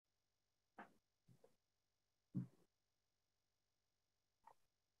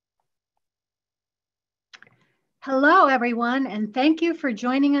Hello, everyone, and thank you for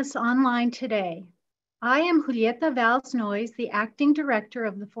joining us online today. I am Julieta Valls-Noyes, the Acting Director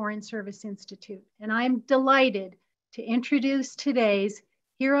of the Foreign Service Institute, and I am delighted to introduce today's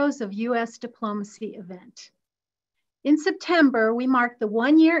Heroes of U.S. Diplomacy event. In September, we marked the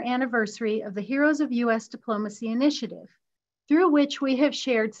one-year anniversary of the Heroes of U.S. Diplomacy initiative, through which we have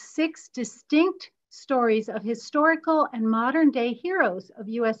shared 6 distinct stories of historical and modern-day heroes of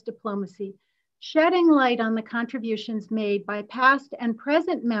U.S. diplomacy, shedding light on the contributions made by past and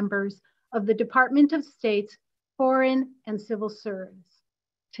present members of the Department of State's Foreign and Civil Service.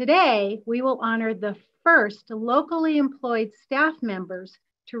 Today, we will honor the first locally employed staff members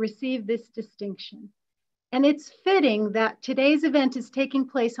to receive this distinction. And it's fitting that today's event is taking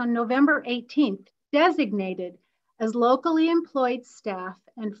place on November 18th, designated as Locally Employed Staff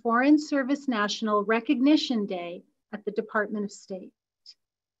and Foreign Service National Recognition Day at the Department of State.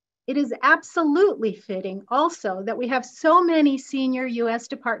 It is absolutely fitting also that we have so many senior U.S.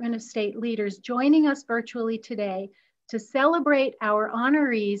 Department of State leaders joining us virtually today to celebrate our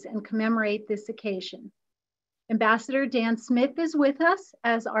honorees and commemorate this occasion. Ambassador Dan Smith is with us,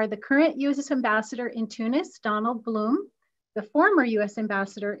 as are the current U.S. Ambassador in Tunis, Donald Bloom, the former U.S.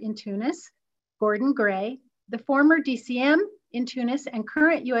 Ambassador in Tunis, Gordon Gray, the former DCM in Tunis and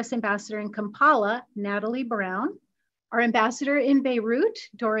current U.S. Ambassador in Kampala, Natalie Brown, our ambassador in Beirut,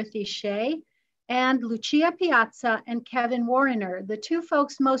 Dorothy Shea, and Lucia Piazza and Kevin Warrener, the 2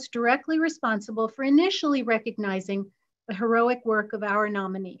 folks most directly responsible for initially recognizing the heroic work of our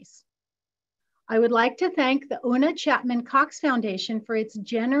nominees. I would like to thank the Una Chapman Cox Foundation for its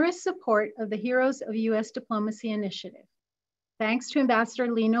generous support of the Heroes of U.S. Diplomacy initiative. Thanks to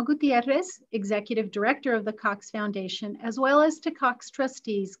Ambassador Lino Gutierrez, Executive Director of the Cox Foundation, as well as to Cox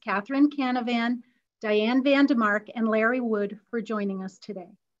trustees Catherine Canavan, Diane Vandemark, and Larry Wood for joining us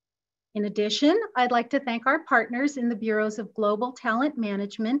today. In addition, I'd like to thank our partners in the Bureaus of Global Talent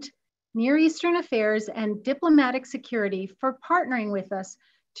Management, Near Eastern Affairs, and Diplomatic Security for partnering with us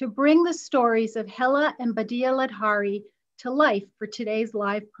to bring the stories of Hella and Badye Ladhari to life for today's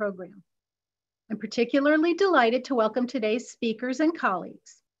live program. I'm particularly delighted to welcome today's speakers and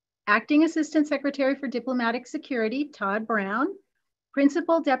colleagues. Acting Assistant Secretary for Diplomatic Security, Todd Brown,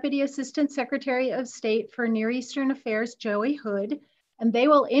 Principal Deputy Assistant Secretary of State for Near Eastern Affairs, Joey Hood, and they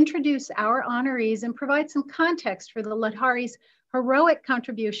will introduce our honorees and provide some context for the Ladhari's heroic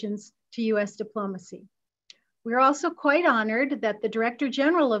contributions to U.S. diplomacy. We're also quite honored that the Director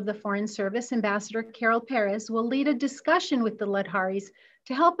General of the Foreign Service, Ambassador Carol Perez, will lead a discussion with the Ladharis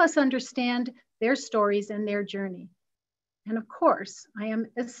to help us understand their stories and their journey. And of course, I am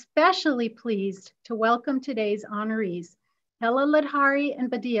especially pleased to welcome today's honorees, Hella Ladhari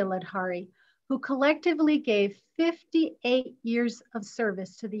and Badye Ladhari, who collectively gave 58 years of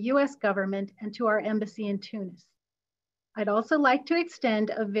service to the U.S. government and to our embassy in Tunis. I'd also like to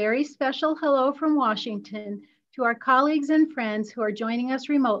extend a very special hello from Washington to our colleagues and friends who are joining us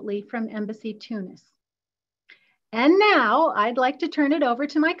remotely from Embassy Tunis. And now I'd like to turn it over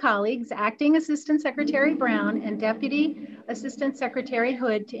to my colleagues, Acting Assistant Secretary Brown and Deputy Assistant Secretary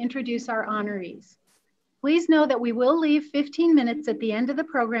Hood, to introduce our honorees. Please know that we will leave 15 minutes at the end of the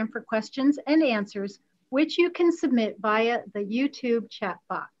program for questions and answers, which you can submit via the YouTube chat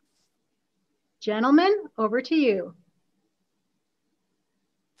box. Gentlemen, over to you.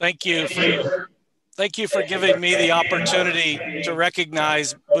 Thank you for giving me the opportunity to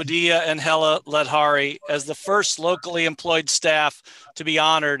recognize Badye and Hella Ladhari as the first locally employed staff to be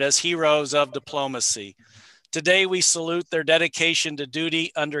honored as heroes of diplomacy. Today, we salute their dedication to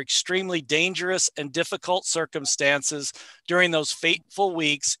duty under extremely dangerous and difficult circumstances during those fateful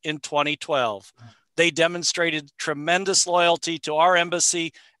weeks in 2012. They demonstrated tremendous loyalty to our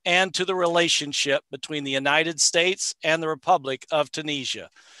embassy and to the relationship between the United States and the Republic of Tunisia.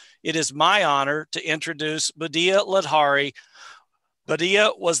 It is my honor to introduce Badye Ladhari.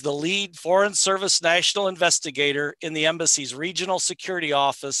 Badye was the lead Foreign Service National Investigator in the embassy's Regional Security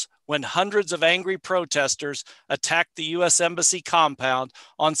Office when hundreds of angry protesters attacked the U.S. Embassy compound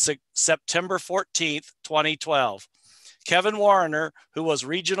on September 14th, 2012. Kevin Warrener, who was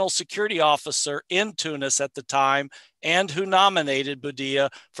Regional Security Officer in Tunis at the time and who nominated Badye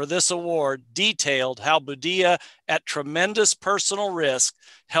for this award, detailed how Badye, at tremendous personal risk,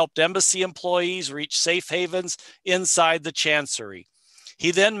 helped embassy employees reach safe havens inside the Chancery.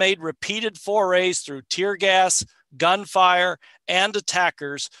 He then made repeated forays through tear gas, gunfire, and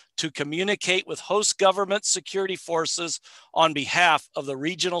attackers to communicate with host government security forces on behalf of the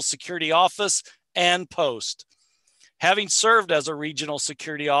Regional Security Office and Post. Having served as a regional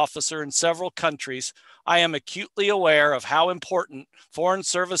security officer in several countries, I am acutely aware of how important Foreign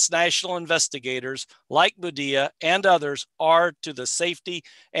Service national investigators like Badye and others are to the safety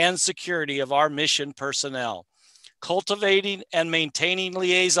and security of our mission personnel. Cultivating and maintaining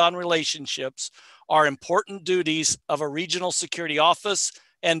liaison relationships are important duties of a regional security office,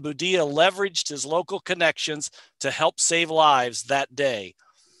 and Badye leveraged his local connections to help save lives that day.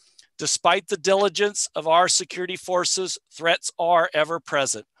 Despite the diligence of our security forces, threats are ever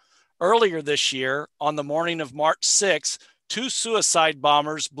present. Earlier this year, on the morning of March 6, 2 suicide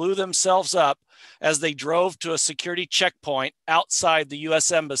bombers blew themselves up as they drove to a security checkpoint outside the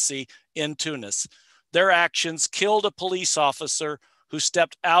U.S. Embassy in Tunis. Their actions killed a police officer who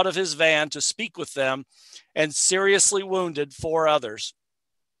stepped out of his van to speak with them and seriously wounded 4 others.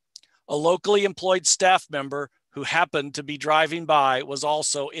 A locally employed staff member who happened to be driving by was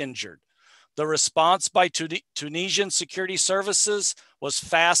also injured. The response by Tunisian security services was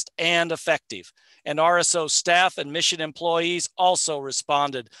fast and effective, and RSO staff and mission employees also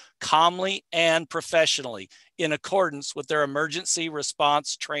responded calmly and professionally in accordance with their emergency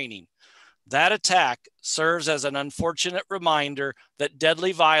response training. That attack serves as an unfortunate reminder that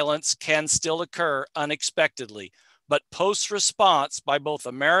deadly violence can still occur unexpectedly, but post-response by both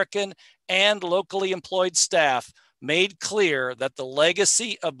American and locally employed staff made clear that the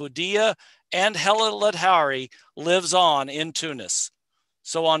legacy of Badye and Hella Ladhari lives on in Tunis.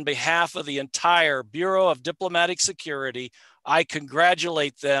 So on behalf of the entire Bureau of Diplomatic Security, I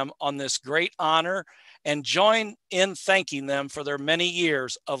congratulate them on this great honor and join in thanking them for their many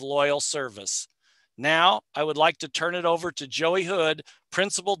years of loyal service. Now, I would like to turn it over to Joey Hood,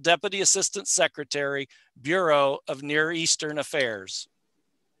 Principal Deputy Assistant Secretary, Bureau of Near Eastern Affairs.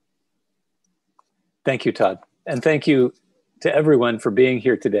 Thank you, Todd. And thank you to everyone for being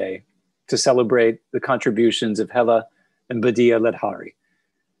here today to celebrate the contributions of Hella and Badye Ladhari.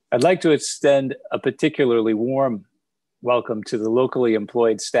 I'd like to extend a particularly warm welcome to the locally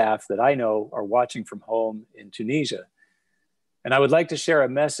employed staff that I know are watching from home in Tunisia. And I would like to share a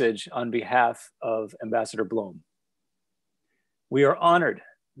message on behalf of Ambassador Blom. We are honored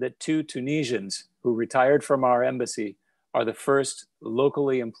that 2 Tunisians who retired from our embassy are the first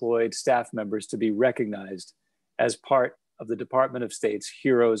locally employed staff members to be recognized as part of the Department of State's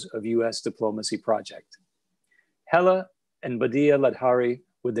Heroes of U.S. Diplomacy project. Hella and Badye Ladhari,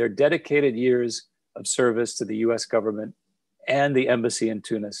 with their dedicated years of service to the U.S. government and the embassy in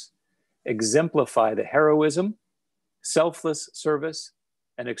Tunis, exemplify the heroism, selfless service,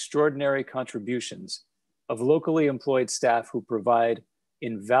 and extraordinary contributions of locally employed staff who provide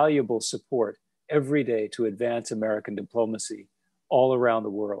invaluable support every day to advance American diplomacy all around the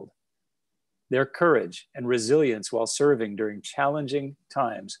world. Their courage and resilience while serving during challenging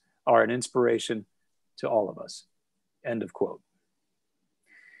times are an inspiration to all of us. End of quote.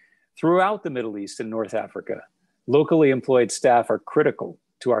 Throughout the Middle East and North Africa, locally employed staff are critical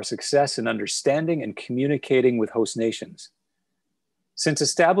to our success in understanding and communicating with host nations. Since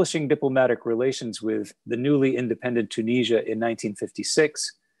establishing diplomatic relations with the newly independent Tunisia in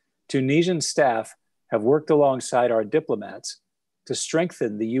 1956, Tunisian staff have worked alongside our diplomats to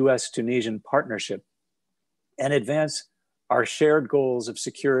strengthen the US-Tunisian partnership and advance our shared goals of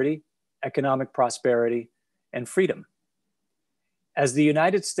security, economic prosperity, and freedom. As the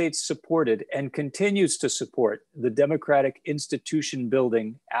United States supported and continues to support the democratic institution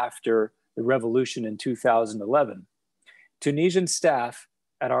building after the revolution in 2011, Tunisian staff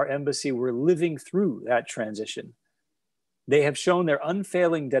at our embassy were living through that transition. They have shown their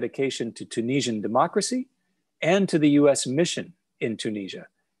unfailing dedication to Tunisian democracy and to the US mission in Tunisia,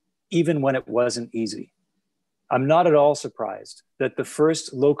 even when it wasn't easy. I'm not at all surprised that the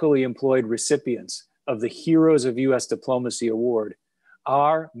first locally employed recipients of the Heroes of US Diplomacy Award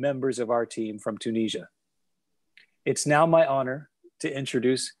are members of our team from Tunisia. It's now my honor to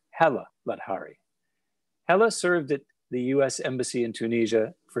introduce Hella Ladhari. Hella served at the US Embassy in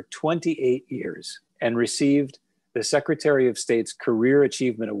Tunisia for 28 years and received the Secretary of State's Career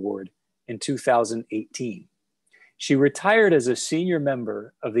Achievement Award in 2018. She retired as a senior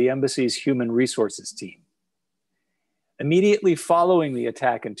member of the embassy's human resources team. Immediately following the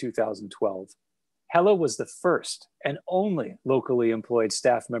attack in 2012, Hella was the first and only locally employed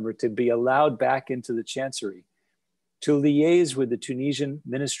staff member to be allowed back into the Chancery to liaise with the Tunisian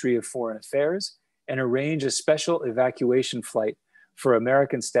Ministry of Foreign Affairs and arrange a special evacuation flight for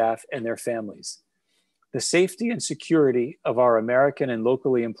American staff and their families. The safety and security of our American and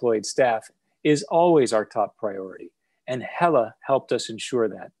locally employed staff is always our top priority, and Hella helped us ensure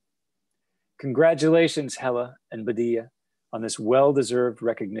that. Congratulations, Hella and Badye, on this well-deserved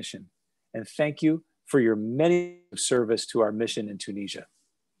recognition, and thank you for your many years of service to our mission in Tunisia.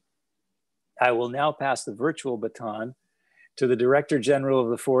 I will now pass the virtual baton to the Director General of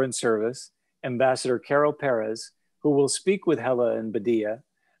the Foreign Service, Ambassador Carol Perez, who will speak with Hella and Badye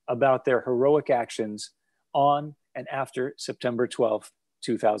about their heroic actions on and after September 12th,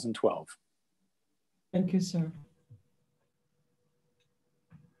 2012. Thank you, sir.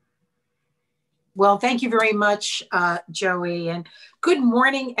 Well, thank you very much, Joey, and good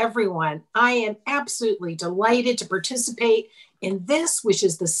morning, everyone. I am absolutely delighted to participate in this, which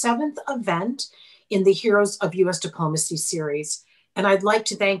is the 7th event in the Heroes of U.S. Diplomacy series. And I'd like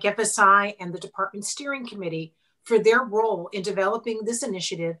to thank FSI and the Department Steering Committee for their role in developing this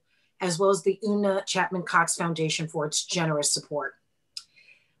initiative, as well as the Una Chapman Cox Foundation for its generous support.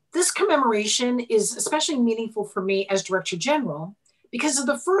 This commemoration is especially meaningful for me as Director General because of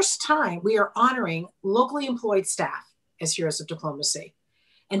the first time we are honoring locally employed staff as Heroes of Diplomacy.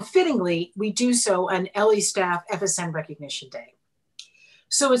 And fittingly, we do so on LE Staff FSN Recognition Day.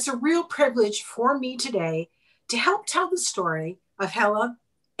 So it's a real privilege for me today to help tell the story of Hella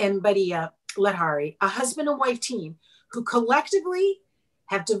and Badye Ladhari, a husband and wife team who collectively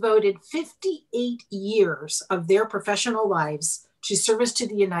have devoted 58 years of their professional lives to service to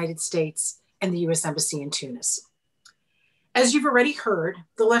the United States and the U.S. Embassy in Tunis. As you've already heard,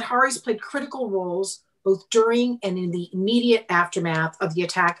 the Ladharis played critical roles both during and in the immediate aftermath of the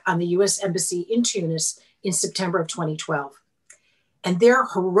attack on the U.S. Embassy in Tunis in September of 2012. And their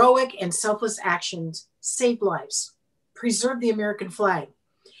heroic and selfless actions saved lives, preserved the American flag,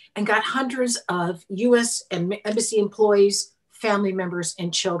 and got hundreds of U.S. Embassy employees, family members,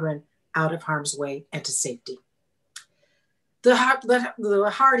 and children out of harm's way and to safety. The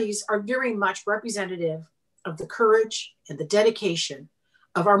Ladharis are very much representative of the courage and the dedication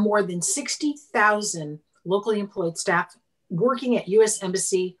of our more than 60,000 locally employed staff working at U.S.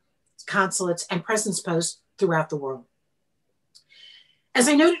 Embassy, consulates, and presence posts throughout the world. As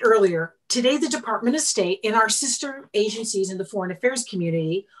I noted earlier, today the Department of State and our sister agencies in the foreign affairs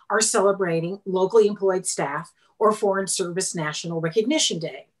community are celebrating locally employed staff or Foreign Service National Recognition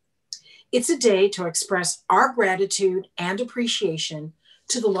Day. It's a day to express our gratitude and appreciation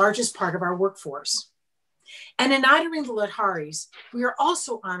to the largest part of our workforce. And in honoring the Ladharis, we are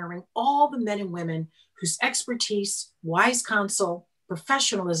also honoring all the men and women whose expertise, wise counsel,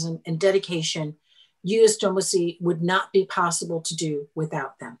 professionalism, and dedication U.S. diplomacy would not be possible to do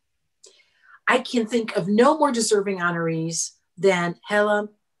without them. I can think of no more deserving honorees than Hella,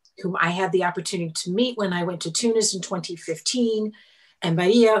 whom I had the opportunity to meet when I went to Tunis in 2015, and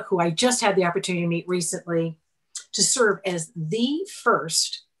Badye, who I just had the opportunity to meet recently, to serve as the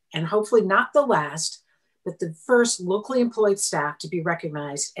first, and hopefully not the last, but the first locally employed staff to be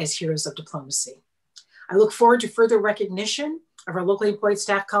recognized as Heroes of Diplomacy. I look forward to further recognition of our locally employed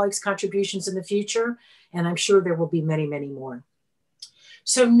staff colleagues' contributions in the future, and I'm sure there will be many, many more.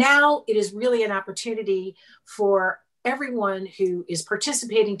 So now it is really an opportunity for everyone who is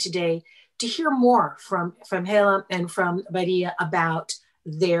participating today to hear more from Hella and from Badye about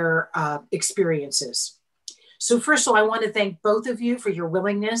their experiences. So first of all, I want to thank both of you for your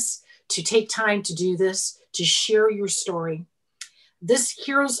willingness to take time to do this, to share your story. This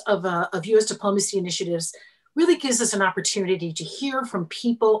Heroes of U.S. Diplomacy initiatives really gives us an opportunity to hear from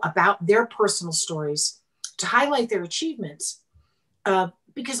people about their personal stories, to highlight their achievements,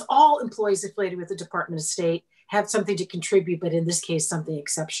 because all employees affiliated with the Department of State have something to contribute, but in this case, something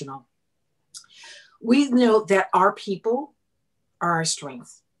exceptional. We know that our people are our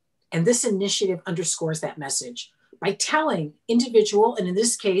strength, and this initiative underscores that message by telling individual, and in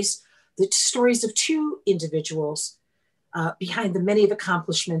this case, the stories of two individuals behind the many of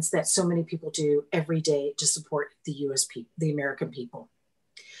accomplishments that so many people do every day to support the US people, the American people.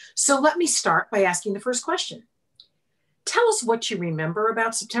 So let me start by asking the first question. Tell us what you remember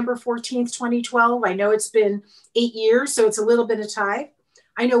about September 14th, 2012. I know it's been 8 years, so it's a little bit of time.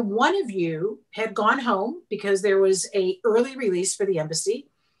 I know one of you had gone home because there was an early release for the embassy,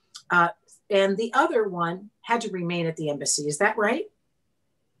 and the other one had to remain at the embassy. Is that right?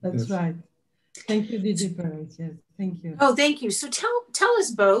 That's right. Thank you, DG Perez. Yes, thank you. Oh, thank you. So tell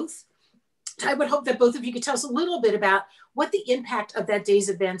us both. I would hope that both of you could tell us a little bit about what the impact of that day's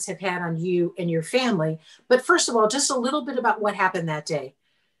events have had on you and your family. But first of all, just a little bit about what happened that day.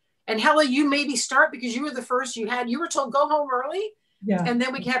 And Hella, you maybe start because you were the first. You were told go home early. Yeah. And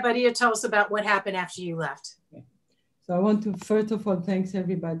then we can have Badye tell us about what happened after you left. Okay. So I want to first of all thank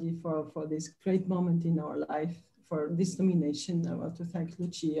everybody for this great moment in our life, for this nomination. I want to thank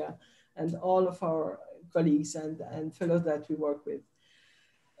Lucia and all of our colleagues and fellows that we work with.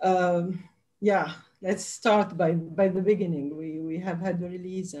 Yeah, let's start by the beginning. We have had the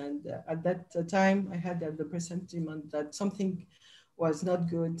release, and at that time, I had the presentiment that something was not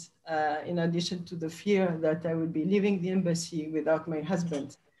good, in addition to the fear that I would be leaving the embassy without my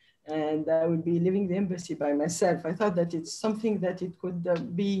husband, and I would be leaving the embassy by myself. I thought that it's something that it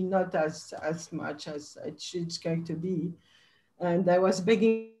could be not as much as it's going to be. And I was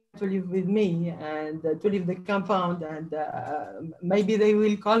begging to live with me and to leave the compound, and maybe they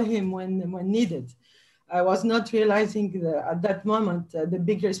will call him when needed. I was not realizing at that moment the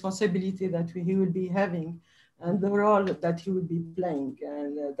big responsibility that he will be having and the role that he would be playing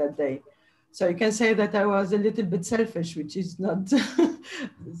that day. So you can say that I was a little bit selfish, which is not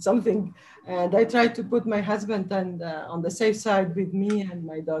something. And I tried to put my husband on the safe side with me and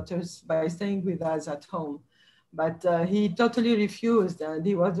my daughters by staying with us at home. But he totally refused, and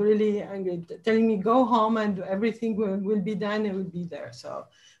he was really angry, telling me, go home and everything will be done, it will be there. So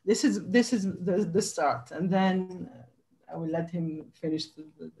this is the start. And then I will let him finish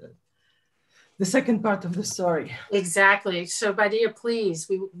the second part of the story. Exactly. So Badye, please,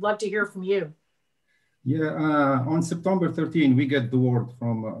 we would love to hear from you. Yeah, on September 13, we get the word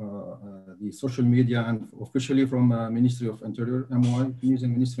from the social media and officially from Ministry of Interior, MOI,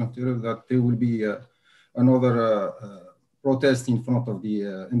 Tunisian Ministry of Interior, that there will be another protest in front of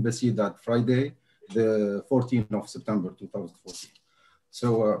the embassy that Friday, the 14th of September 2014.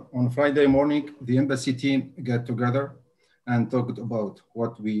 So on Friday morning, the embassy team get together and talked about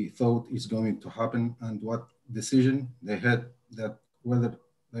what we thought is going to happen and what decision they had, that whether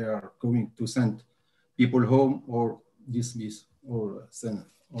they are going to send people home or dismiss or send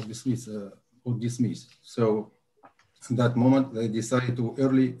or dismiss or dismiss. So at that moment, they decided to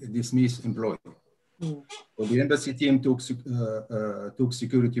early dismiss employees. So the embassy team took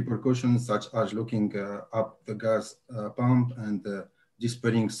security precautions such as looking up the gas pump and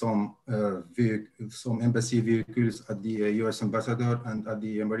dispatching some embassy vehicles at the U.S. ambassador and at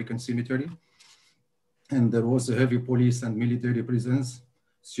the American cemetery. And there was a heavy police and military presence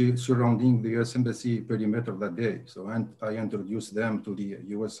surrounding the U.S. embassy perimeter that day. So I introduced them to the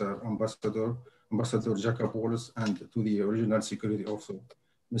U.S. ambassador, Ambassador Jacob Wallace, and to the original security officer,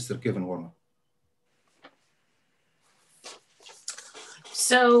 Mr. Kevin Warner.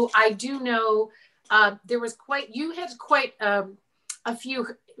 So I do know you had quite a few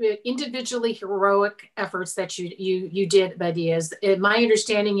individually heroic efforts that you did, Badye. My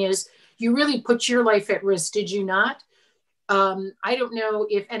understanding is you really put your life at risk, did you not? I don't know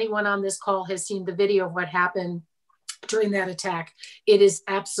if anyone on this call has seen the video of what happened during that attack. It is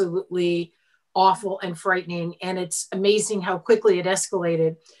absolutely awful and frightening, and it's amazing how quickly it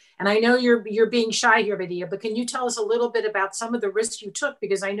escalated. And I know you're being shy here, Badye, but can you tell us a little bit about some of the risks you took?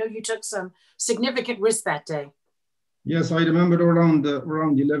 Because I know you took some significant risks that day. Yes, I remember around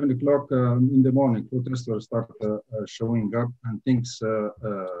 11 o'clock in the morning, protesters started showing up and things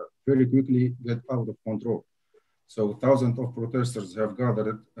very quickly get out of control. So thousands of protesters have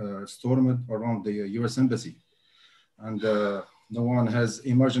gathered, stormed around the US embassy. And no one has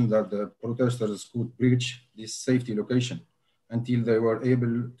imagined that the protesters could breach this safety location until they were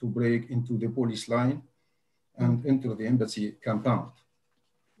able to break into the police line and enter the embassy compound.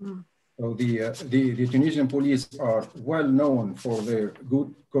 So the Tunisian police are well known for their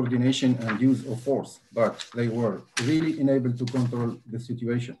good coordination and use of force, but they were really unable to control the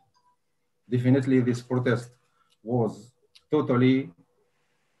situation. Definitely this protest was totally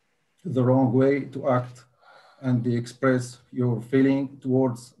the wrong way to act and express your feeling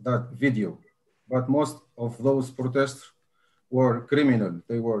towards that video. But most of those protests were criminal.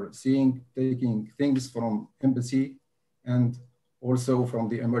 They were taking things from embassy and also from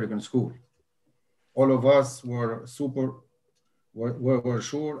the American school. All of us were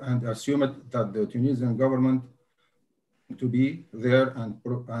sure and assumed that the Tunisian government to be there and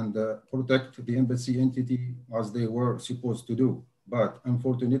protect the embassy entity as they were supposed to do. But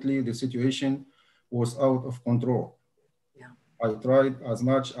unfortunately, the situation was out of control. Yeah. I tried as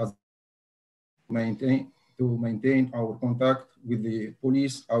much as to maintain our contact with the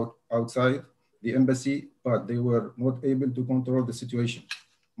police outside the embassy, but they were not able to control the situation.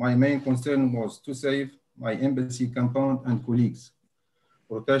 My main concern was to save my embassy compound and colleagues.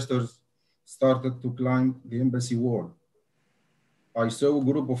 Protesters started to climb the embassy wall. I saw a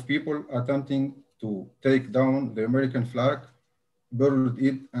group of people attempting to take down the American flag, burned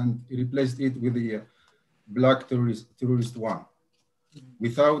it, and replaced it with the black terrorist one.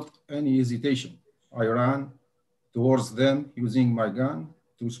 Without any hesitation, I ran towards them using my gun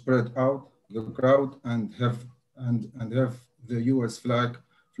to spread out the crowd and have the US flag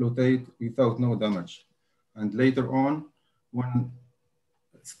floated without no damage. And later on, when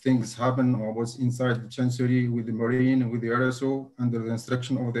things happened. I was inside the chancery with the Marine and with the RSO. Under the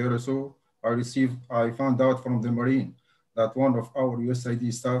instruction of the RSO, I found out from the Marine that one of our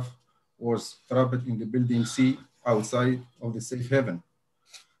USID staff was trapped in the building C outside of the safe haven.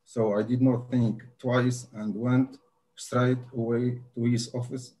 So I did not think twice and went straight away to his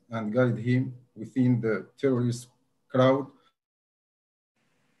office and guided him within the terrorist crowd.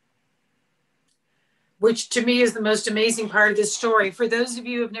 Which to me is the most amazing part of this story. For those of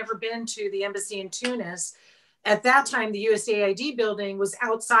you who have never been to the embassy in Tunis, at that time, the USAID building was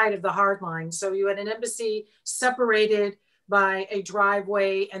outside of the hard line. So you had an embassy separated by a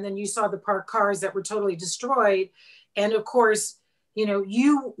driveway, and then you saw the parked cars that were totally destroyed. And of course, you know,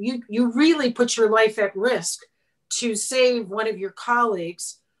 you really put your life at risk to save one of your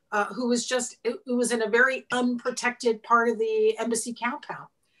colleagues who was in a very unprotected part of the embassy compound.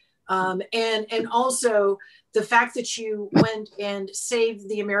 And also the fact that you went and saved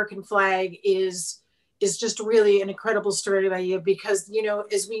the American flag is just really an incredible story by you, because, you know,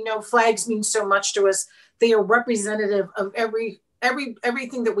 as we know, flags mean so much to us. They are representative of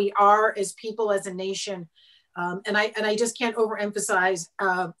everything that we are as people, as a nation. And I just can't overemphasize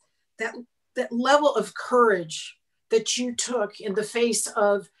that level of courage that you took in the face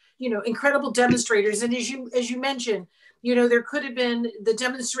of, you know, incredible demonstrators. And as you mentioned, you know, there could have been, the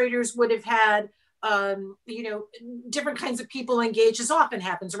demonstrators would have had, you know, different kinds of people engaged, as often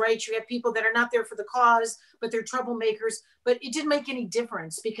happens, right? You have people that are not there for the cause, but they're troublemakers. But it didn't make any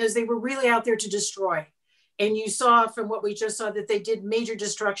difference because they were really out there to destroy. And you saw from what we just saw that they did major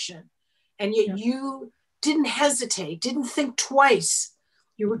destruction. And yet you didn't hesitate, didn't think twice.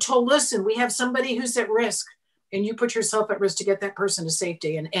 You were told, listen, we have somebody who's at risk, and you put yourself at risk to get that person to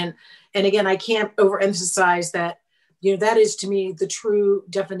safety. And again, I can't overemphasize that. You know, that is to me the true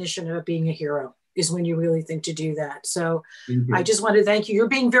definition of being a hero, is when you really think to do that. So I just want to thank you. You're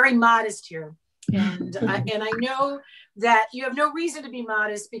being very modest here. And I know that you have no reason to be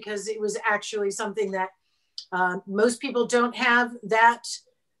modest, because it was actually something that most people don't have that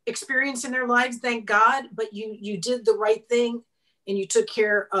experience in their lives, thank God, but you did the right thing, and you took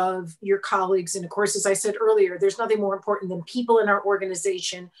care of your colleagues. And of course, as I said earlier, there's nothing more important than people in our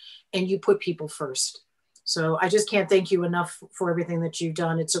organization, and you put people first. So I just can't thank you enough for everything that you've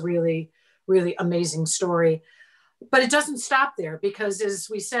done. It's a really, really amazing story. But it doesn't stop there, because as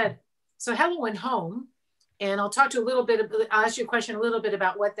we said, so Hella went home, and I'll talk to you a little bit, I'll ask you a question a little bit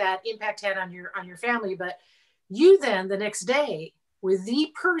about what that impact had on your family. But you then the next day were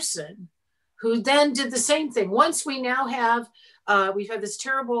the person who then did the same thing. Once we now have, we've had this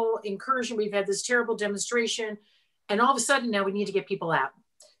terrible incursion, we've had this terrible demonstration, and all of a sudden now we need to get people out.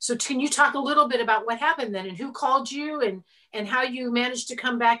 So can you talk a little bit about what happened then, and who called you, and how you managed to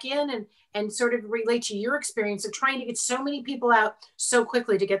come back in, and sort of relate to your experience of trying to get so many people out so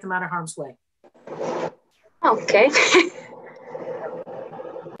quickly to get them out of harm's way? Okay.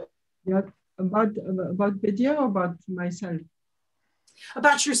 Yeah, about Badye or about myself?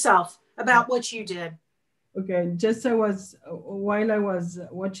 About yourself, about what you did. Okay, just while I was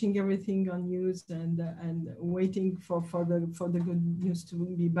watching everything on news and waiting for the good news to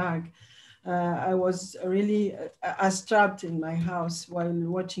be back, I was really trapped in my house while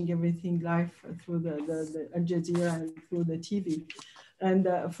watching everything live through the Al Jazeera and through the TV. And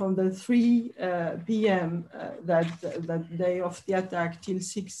from the 3 p.m. that day of the attack till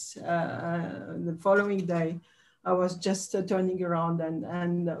 6 the following day, I was just turning around and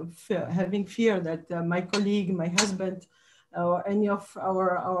having fear that my colleague, my husband, or any of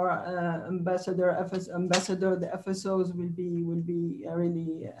our ambassador, the FSOs will be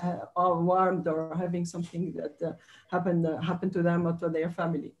really alarmed or having something that happened to them or to their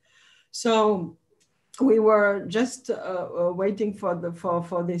family. So we were just waiting for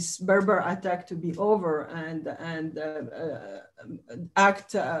this Berber attack to be over and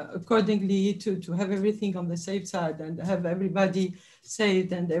act accordingly to have everything on the safe side and have everybody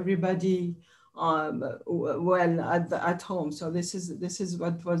safe and everybody well at home. So this is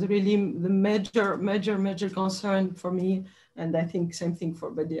what was really the major concern for me, and I think same thing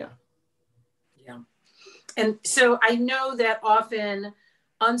for Badye. Yeah, and so I know that often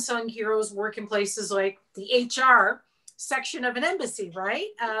unsung heroes work in places like the HR section of an embassy, right?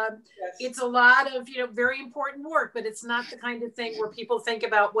 Yes. It's a lot of, very important work, but it's not the kind of thing where people think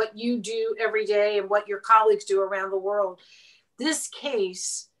about what you do every day and what your colleagues do around the world. This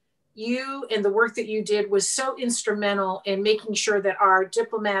case, you and the work that you did was so instrumental in making sure that our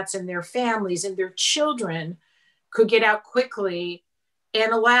diplomats and their families and their children could get out quickly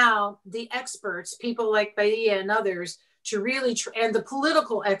and allow the experts, people like Badye and others, to really, and the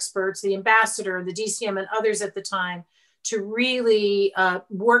political experts, the ambassador, the DCM and others at the time, to really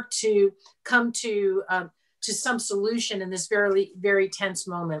work to come to some solution in this very, very tense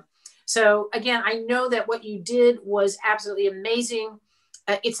moment. So again, I know that what you did was absolutely amazing.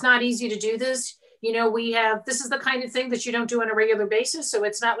 It's not easy to do this. You know, this is the kind of thing that you don't do on a regular basis. So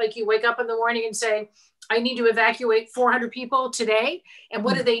it's not like you wake up in the morning and say, I need to evacuate 400 people today. And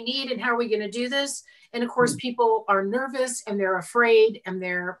what do they need? And how are we going to do this? And of course, people are nervous and they're afraid and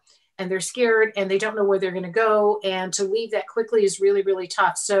they're scared and they don't know where they're going to go. And to leave that quickly is really, really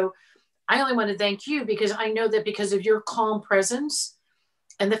tough. So I only want to thank you because I know that because of your calm presence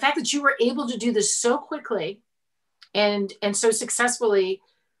and the fact that you were able to do this so quickly and so successfully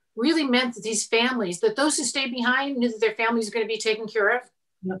really meant that these families, that those who stayed behind knew that their families were going to be taken care of.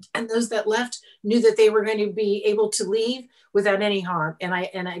 Yep. And those that left knew that they were going to be able to leave without any harm.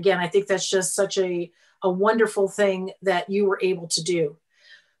 And again, I think that's just such a wonderful thing that you were able to do.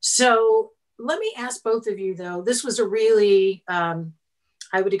 So let me ask both of you though, this was a really,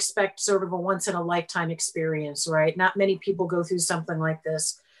 I would expect sort of a once in a lifetime experience, right? Not many people go through something like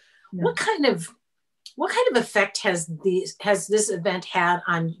this. Yeah. What kind of effect has this event had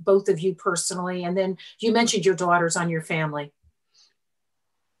on both of you personally? And then you mentioned your daughters, on your family.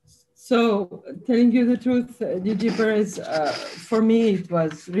 So telling you the truth, DJ Perez, for me, it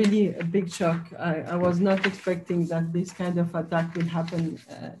was really a big shock. I was not expecting that this kind of attack would happen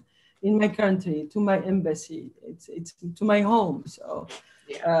in my country, to my embassy, it's to my home. So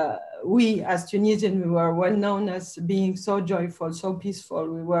we as Tunisian, we were well known as being so joyful, so peaceful.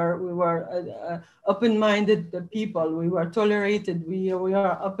 We were open-minded people. We were tolerated. We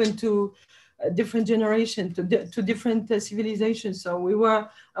are open to a different generation, to different civilizations. So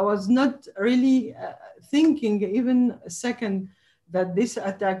I was not really thinking even a second that this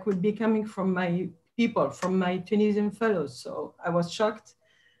attack would be coming from my people, from my Tunisian fellows. So I was shocked.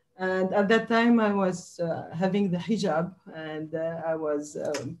 And at that time, I was having the hijab, and I was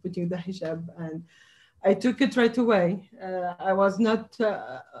putting the hijab, and I took it right away. I was not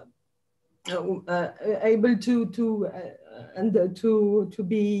able to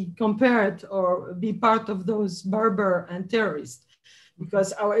be compared or be part of those barbar and terrorists,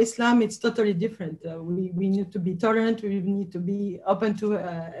 because our Islam, it's totally different. We need to be tolerant. We need to be open to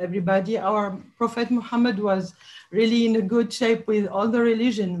everybody. Our Prophet Muhammad was really in a good shape with all the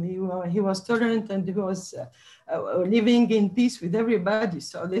religion. He was tolerant and he was living in peace with everybody.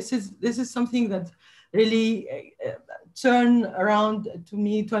 So this is something that really turned around to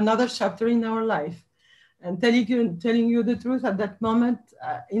me to another chapter in our life. And telling you the truth, at that moment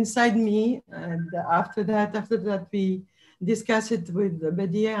inside me, and after that we discussed it with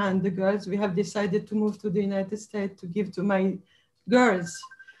Badye and the girls. We have decided to move to the United States to give to my girls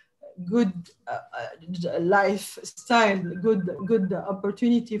good lifestyle, good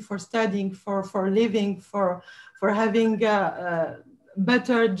opportunity for studying, for living, for having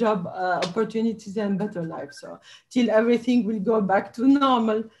better job opportunities and better life. So till everything will go back to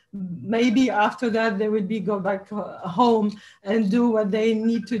normal, maybe after that they will go back home and do what they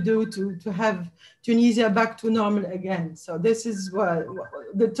need to do to have Tunisia back to normal again. So this is what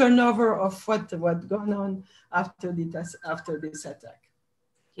the turnover of what going on after this attack.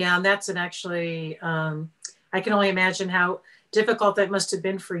 Yeah, and that's actually I can only imagine how difficult that must have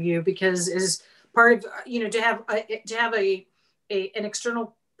been for you, because as part of to have an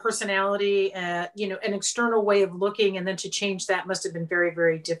external personality, an external way of looking, and then to change that must have been very,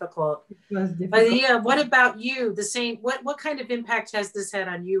 very difficult. It was difficult. But yeah, what about you? The same. What kind of impact has this had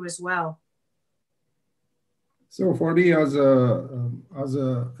on you as well? So for me, as a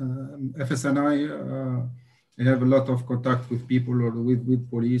FSNI, I have a lot of contact with people or with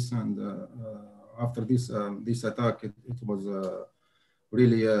police, and after this attack, it was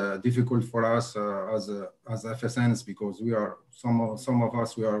really difficult for us as FSNs, because we are some of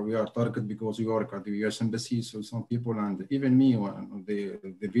us we are targeted because we work at the US embassy. So some people, and even me, when the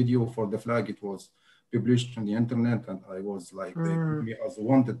video for the flag, it was published on the internet, and I was like, they put me as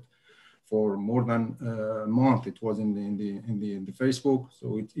wanted for more than a month. It was in the Facebook,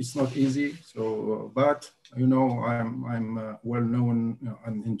 so it's not easy. So, but I'm well known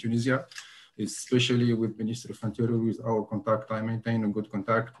in Tunisia, especially with Ministry of Interior. With our contact, I maintain a good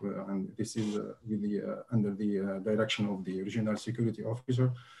contact, and this is with under the direction of the regional security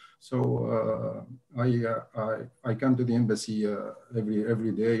officer. So I come to the embassy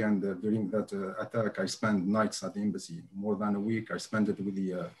every day, and during that attack, I spent nights at the embassy. More than a week, I spent it with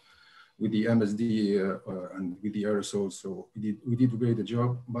the MSD and with the aerosols. So we did a great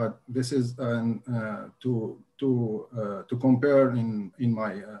job. But this is to compare in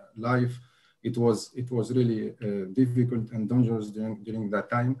my life. It was really difficult and dangerous during that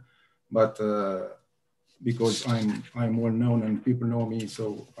time. But because I'm well known and people know me.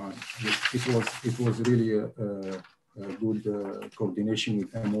 So it was really a good coordination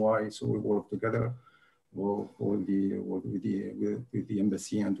with MOI. So we worked together with the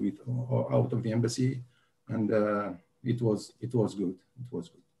embassy and with out of the embassy, and it was good. It was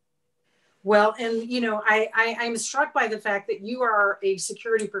good. Well, and you know, I'm struck by the fact that you are a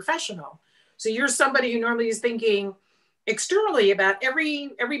security professional. So you're somebody who normally is thinking externally about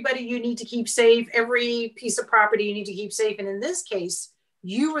everybody you need to keep safe, every piece of property you need to keep safe. And in this case,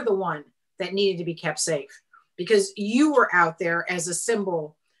 you were the one that needed to be kept safe because you were out there as a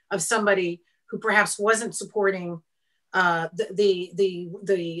symbol of somebody who perhaps wasn't supporting the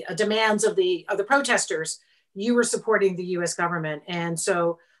demands of the protesters. You were supporting the U.S. government. And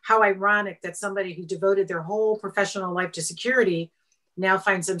so how ironic that somebody who devoted their whole professional life to security now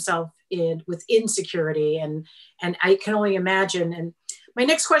finds himself with insecurity. And I can only imagine. And my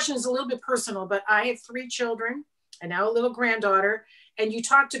next question is a little bit personal, but I have 3 children and now a little granddaughter. And you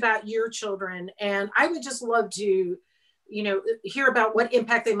talked about your children. And I would just love to, you know, hear about what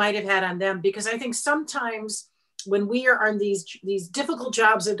impact they might have had on them. Because I think sometimes when we are on these difficult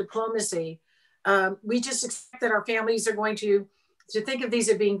jobs of diplomacy, we just expect that our families are going to think of these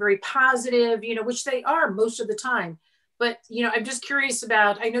as being very positive, you know, which they are most of the time. But, you know, I'm just curious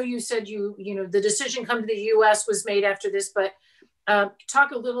about, I know you said you know, the decision come to the U.S. was made after this, but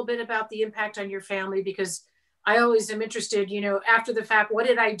talk a little bit about the impact on your family, because I always am interested, you know, after the fact, what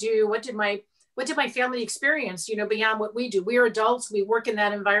did I do? What did my family experience, you know, beyond what we do? We are adults, we work in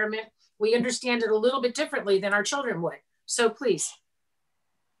that environment. We understand it a little bit differently than our children would. So please.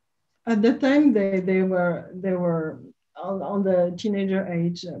 At the time, they were on the teenager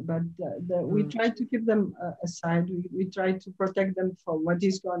age, but we tried to keep them aside. We tried to protect them from what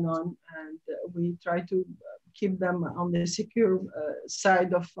is going on, and we try to keep them on the secure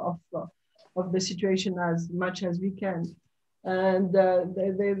side of the situation as much as we can. And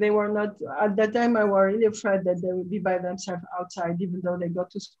they were not, at that time, I was really afraid that they would be by themselves outside, even though they go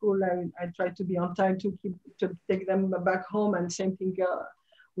to school. I tried to be on time to take them back home, and same thing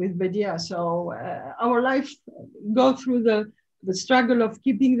with Badye. So our life go through the struggle of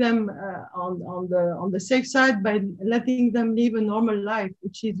keeping them on the safe side by letting them live a normal life,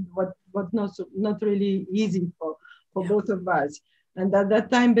 which is what not really easy for both of us. And at that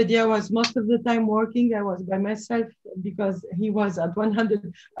time, Badye was most of the time working. I was by myself because he was at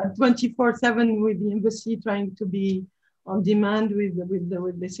 24/7 with the embassy, trying to be on demand with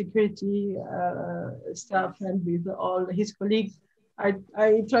the security staff and with all his colleagues. I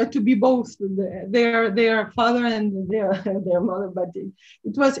tried to be both their father and their mother, but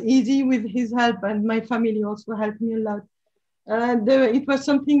it was easy with his help, and my family also helped me a lot. And it was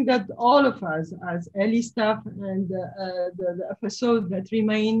something that all of us, as LE staff and the FSOs that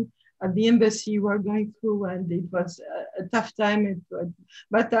remain at the embassy, were going through, and it was a tough time.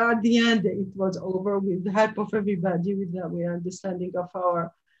 But at the end, it was over with the help of everybody, with the understanding of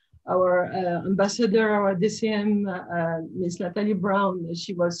our ambassador, our DCM, Ms. Natalie Brown.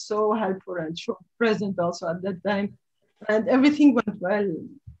 She was so helpful and so present also at that time. And everything went well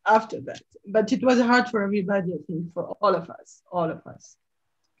after that. But it was hard for everybody, I think, for all of us.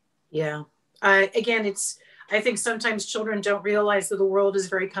 Yeah. I think sometimes children don't realize that the world is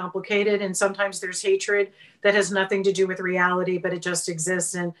very complicated, and sometimes there's hatred that has nothing to do with reality, but it just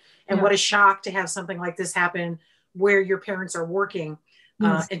exists. And what a shock to have something like this happen where your parents are working.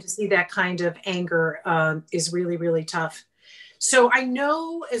 Yes. And to see that kind of anger is really, really tough. So I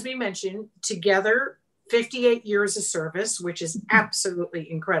know, as we mentioned, together, 58 years of service, which is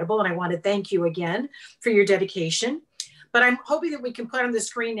absolutely incredible. And I want to thank you again for your dedication. But I'm hoping that we can put on the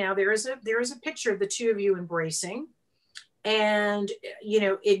screen now, there is a picture of the two of you embracing. And, you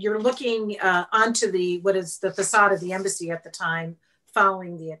know, you're looking onto what is the facade of the embassy at the time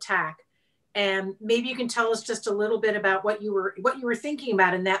following the attack. And maybe you can tell us just a little bit about what you were thinking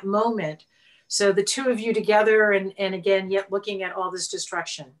about in that moment. So the two of you together and again, yet looking at all this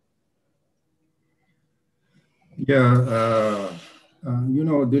destruction. Yeah, you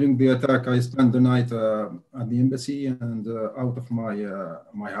know, during the attack, I spent the night at the embassy and out of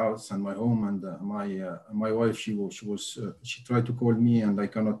my house and my home. And my wife, she tried to call me, and I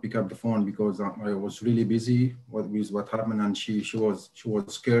cannot pick up the phone because I was really busy with what happened, and she was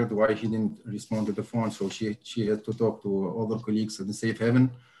scared why he didn't respond to the phone. So she had to talk to other colleagues at the safe haven,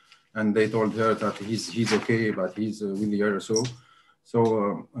 and they told her that he's okay, but he's with the air. So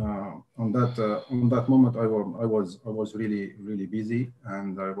on that moment, I was really busy,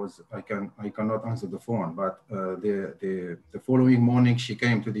 and I cannot answer the phone. But the following morning, she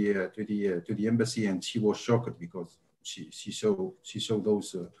came to the embassy, and she was shocked because she saw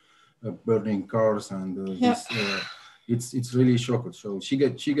those burning cars and this. It's really shocked. So she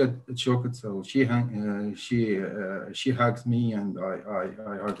got shocked. So she hugs me and I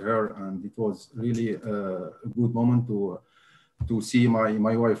hug her, and it was really a good moment to see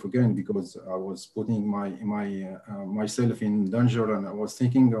my wife again, because I was putting myself in danger, and I was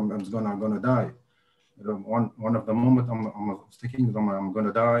thinking I'm gonna die. One of the moment I'm thinking I'm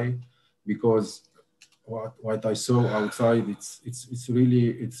gonna die, because what I saw outside, it's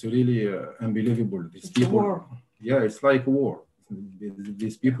really unbelievable. These people, yeah, it's like war.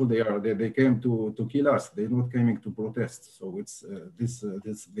 These people, they came to kill us. They're not coming to protest. So it's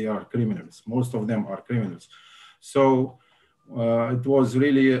they are criminals. Most of them are criminals. So it was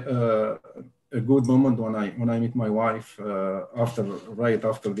really a good moment when I met my wife right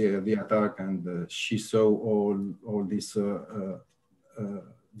after the attack, and she saw all this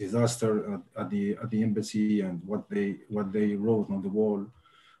disaster at the embassy, and what they wrote on the wall.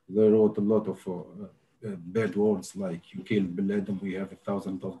 They wrote a lot of bad words, like "you killed Bin Laden, we have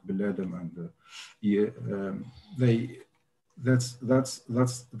 1,000 of Bin Laden," and that's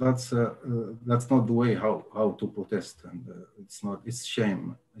not the way how to protest, and it's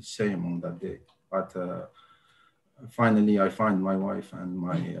shame on that day. But finally I find my wife and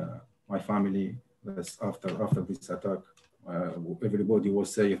my family. After this attack, everybody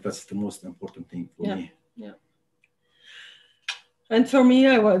was safe. That's the most important thing for me. Yeah. And for me,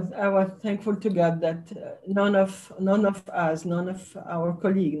 I was thankful to God that none of us, none of our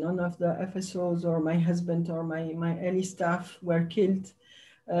colleagues, none of the FSOs or my husband or my early staff were killed.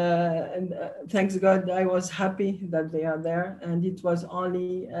 And thanks God, I was happy that they are there. And it was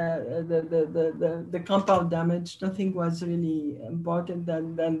only the compound damage. Nothing was really important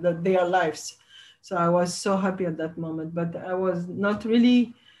than their lives. So I was so happy at that moment. But I was not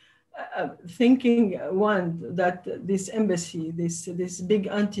really thinking that this embassy, this big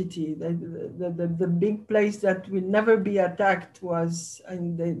entity, the big place that will never be attacked, was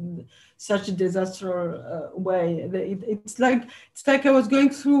in such a disastrous way. It's like I was going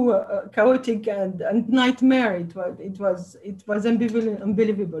through a chaotic and nightmare. It was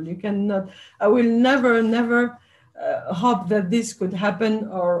unbelievable. You cannot. I will never hope that this could happen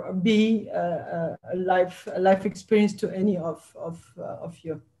or be a life experience to any of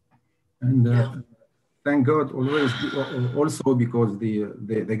you. And thank God always, also because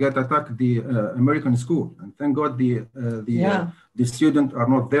they got attacked the American school, and thank God the students are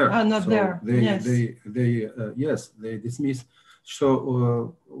not there. They dismissed.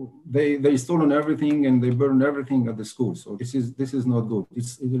 So they stolen everything and they burned everything at the school. So this is not good. It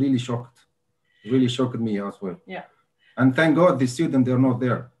really shocked me as well. Yeah. And thank God the students, they're not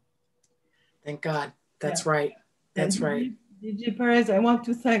there. Thank God. That's right. That's right. DJ Perez, I want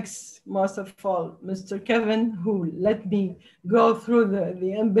to thank most of all Mr. Kevin, who let me go through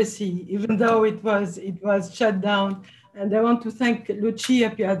the embassy, even though it was shut down. And I want to thank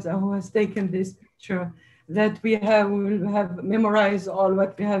Lucia Piazza, who has taken this picture that we will have memorized all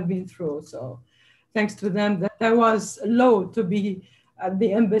what we have been through. So thanks to them, that I was allowed to be at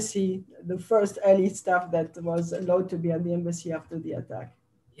the embassy, the first elite staff that was allowed to be at the embassy after the attack.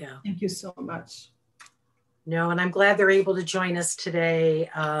 Yeah. Thank you so much. No, and I'm glad they're able to join us today.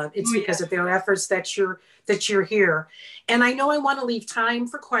 It's because of their efforts that you're here. And I know I want to leave time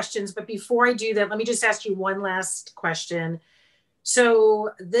for questions, but before I do that, let me just ask you one last question. So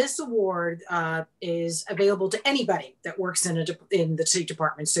this award is available to anybody that works in the State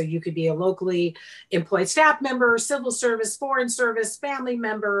Department. So you could be a locally employed staff member, civil service, foreign service, family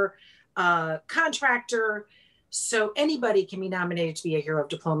member, contractor. So anybody can be nominated to be a hero of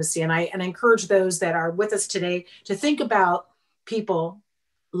diplomacy. And I encourage those that are with us today to think about people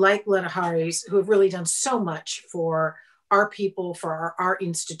like Ladharis who have really done so much for our people, for our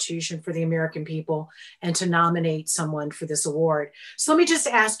institution, for the American people, and to nominate someone for this award. So let me just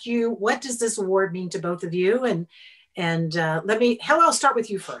ask you, what does this award mean to both of you? And Hella, I'll start with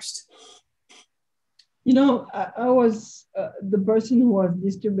you first. You know, I was the person who was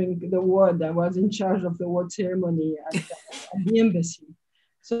distributing the award. I was in charge of the award ceremony at the embassy.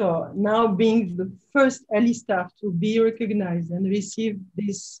 So now being the first early staff to be recognized and receive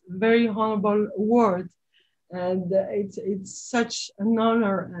this very honorable award, and it's such an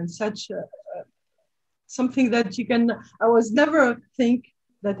honor and such something that you can. I was never think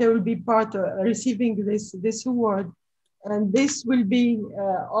that I will be part of receiving this award. And this will be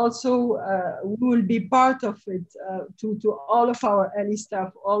we will be part of it to all of our early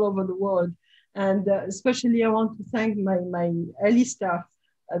staff all over the world. And especially I want to thank my early staff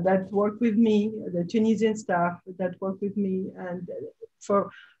that work with me, the Tunisian staff that work with me, and for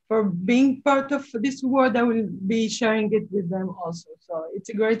for being part of this award. I will be sharing it with them also. So it's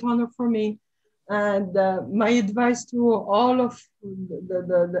a great honor for me. And my advice to all of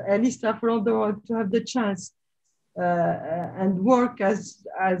the LE staff around the world to have the chance and work as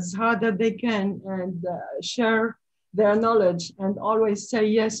hard as they can and share their knowledge and always say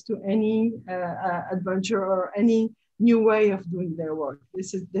yes to any adventure or any new way of doing their work.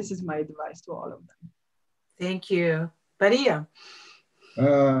 This is my advice to all of them. Thank you. Badye.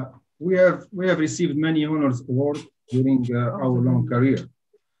 We have received many honors awards during our long career,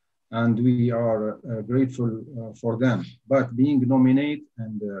 and we are grateful for them. But being nominated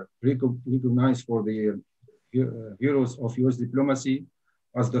and recognized for the Heroes of US Diplomacy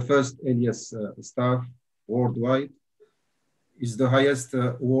as the first alias staff worldwide is the highest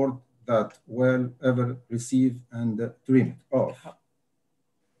award that we'll ever receive and dreamed of.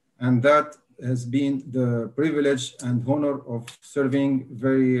 And that has been the privilege and honor of serving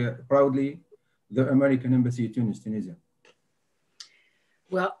very proudly the American Embassy in Tunis, Tunisia.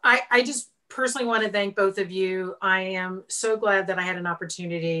 Well, I just personally want to thank both of you. I am so glad that I had an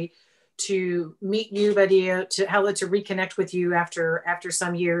opportunity to meet you, Badye, to Hella, to reconnect with you after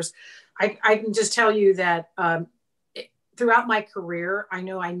some years. I can just tell you that throughout my career, I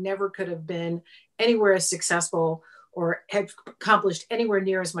know I never could have been anywhere as successful or have accomplished anywhere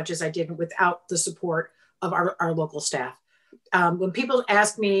near as much as I did without the support of our local staff. When people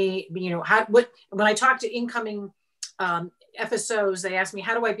ask me, you know, when I talk to incoming FSOs, they ask me,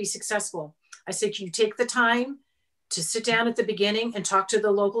 how do I be successful? I say, you take the time to sit down at the beginning and talk to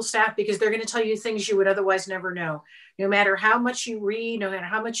the local staff, because they're going to tell you things you would otherwise never know. No matter how much you read, no matter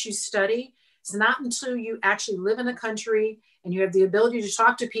how much you study, it's not until you actually live in the country and you have the ability to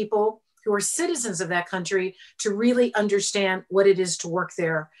talk to people who are citizens of that country to really understand what it is to work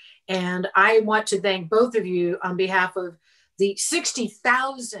there. And I want to thank both of you on behalf of the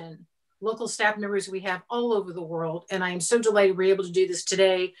 60,000 local staff members we have all over the world. And I am so delighted we're able to do this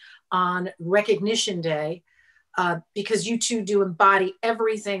today on Recognition Day, because you two do embody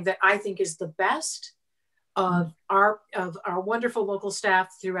everything that I think is the best of our wonderful local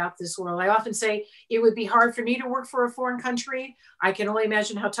staff throughout this world. I often say it would be hard for me to work for a foreign country. I can only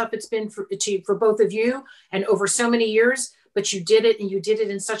imagine how tough it's been for both of you and over so many years, but you did it, and you did it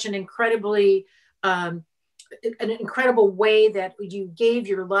in such an incredibly, an incredible way that you gave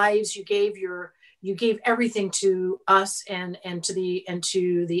your lives, you gave everything to us and to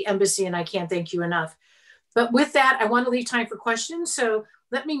the embassy, and I can't thank you enough. But with that, I want to leave time for questions. So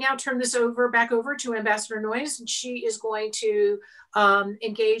let me now turn this back over to Ambassador Noyes, and she is going to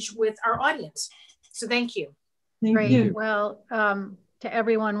engage with our audience. So thank you. Thank you. Well, to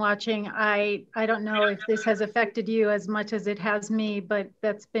everyone watching, I don't know if this has affected you as much as it has me, but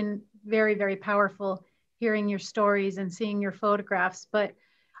that's been very, very powerful hearing your stories and seeing your photographs. But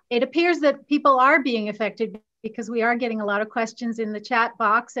it appears that people are being affected, because we are getting a lot of questions in the chat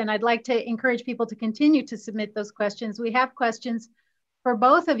box, and I'd like to encourage people to continue to submit those questions. We have questions for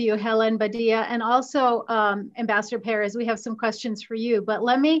both of you, Hella and Badye, and also Ambassador Perez. We have some questions for you, but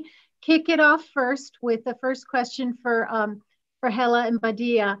let me kick it off first with the first question for Hella and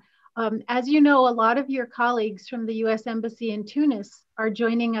Badye. As you know, a lot of your colleagues from the US Embassy in Tunis are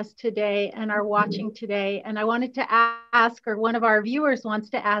joining us today and are watching today, and I wanted to ask, or one of our viewers wants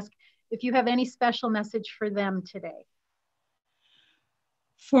to ask, if you have any special message for them today.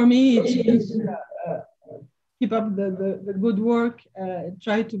 For me, it's keep up the good work,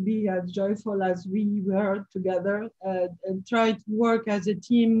 try to be as joyful as we were together, and try to work as a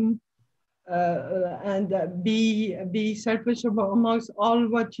team, and be selfish amongst all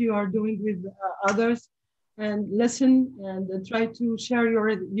what you are doing with others, and listen and try to share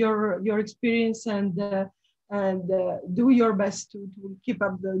your experience and do your best to keep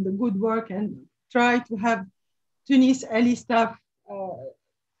up the good work, and try to have Tunis LE staff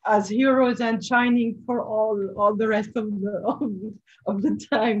as heroes and shining for all the rest of the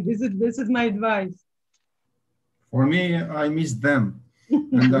time. This is my advice. For me, I miss them.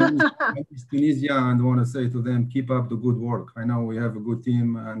 And I miss Tunisia, and want to say to them, keep up the good work. I know we have a good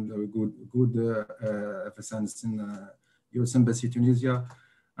team and a good FSNs in US Embassy Tunisia,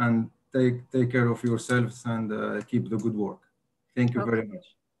 and take care of yourselves and keep the good work. Thank you very much.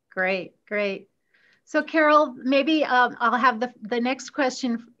 Great, great. So Carol, maybe I'll have the next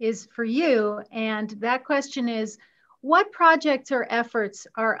question is for you, and that question is, what projects or efforts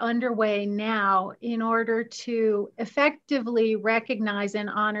are underway now in order to effectively recognize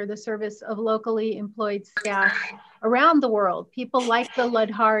and honor the service of locally employed staff around the world? People like the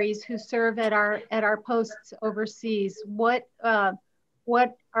Ladharis who serve at our posts overseas. What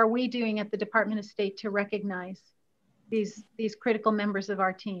are we doing at the Department of State to recognize? these critical members of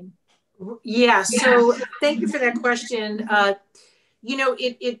our team? Yeah, so thank you for that question. You know,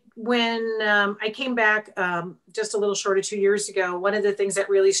 when I came back just a little short of 2 years ago, one of the things that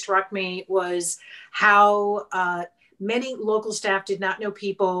really struck me was how many local staff did not know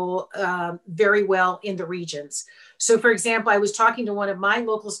people very well in the regions. So for example, I was talking to one of my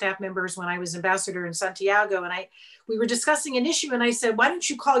local staff members when I was ambassador in Santiago, and we were discussing an issue, and I said, why don't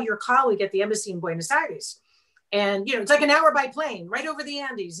you call your colleague at the embassy in Buenos Aires? And, you know, it's like an hour by plane right over the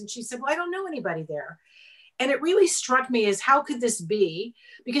Andes. And she said, well, I don't know anybody there. And it really struck me as how could this be?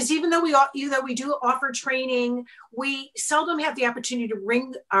 Because even though we do offer training, we seldom have the opportunity to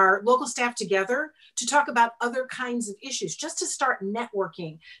bring our local staff together to talk about other kinds of issues, just to start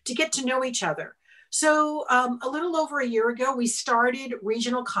networking, to get to know each other. So a little over a year ago, we started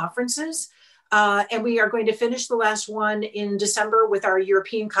regional conferences, and we are going to finish the last one in December with our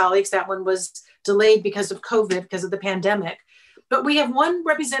European colleagues. That one was delayed because of COVID, because of the pandemic. But we have one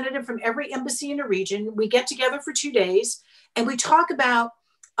representative from every embassy in a region. We get together for 2 days and we talk about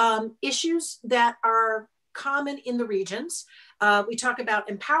issues that are common in the regions. We talk about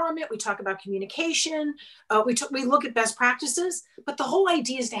empowerment, we talk about communication, we look at best practices, but the whole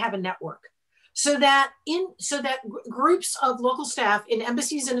idea is to have a network so that groups of local staff in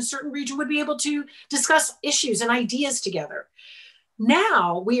embassies in a certain region would be able to discuss issues and ideas together.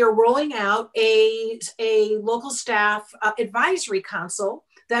 Now we are rolling out a local staff advisory council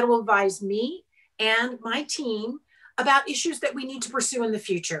that will advise me and my team about issues that we need to pursue in the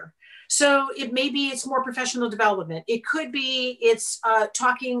future. So it's more professional development. It could be it's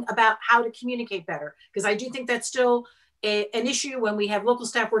talking about how to communicate better, because I do think that's still an issue when we have local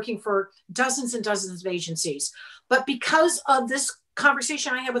staff working for dozens and dozens of agencies. But because of this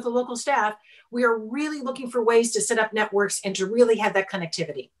conversation I had with the local staff, we are really looking for ways to set up networks and to really have that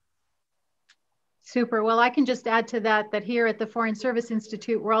connectivity. Super. Well, I can just add to that here at the Foreign Service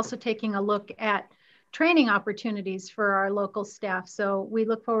Institute, we're also taking a look at training opportunities for our local staff. So we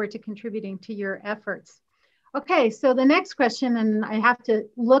look forward to contributing to your efforts. Okay, so the next question, and I have to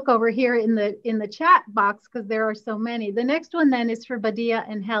look over here in the chat box because there are so many. The next one then is for Badye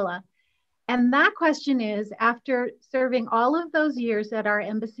and Hella. And that question is, after serving all of those years at our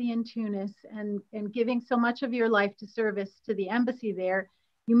embassy in Tunis and giving so much of your life to service to the embassy there,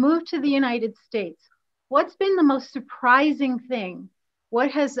 you moved to the United States. What's been the most surprising thing?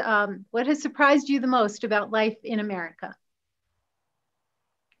 What has surprised you the most about life in America?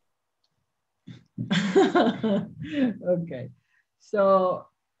 Okay, so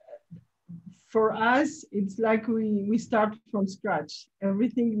for us, it's like we start from scratch.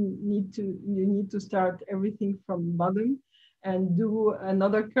 Everything you need to start everything from bottom and do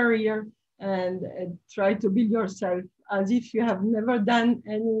another career and try to build yourself as if you have never done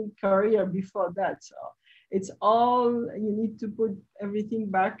any career before that. So it's all, you need to put everything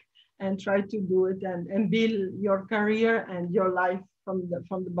back and try to do it and build your career and your life from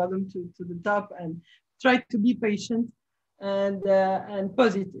the bottom to the top, and try to be patient and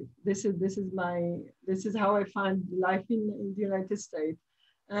positive. This is how I find life in the United States.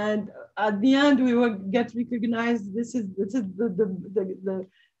 And at the end, we will get recognized. This is the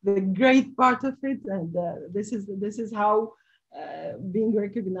great part of it, and this is how being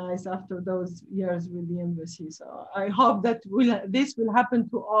recognized after those years with the embassy. So I hope that this will happen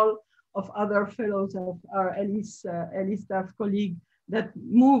to all of other fellows of our LE staff colleague that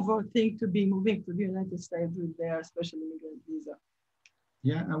move or think to be moving to the United States with their special immigrant visa.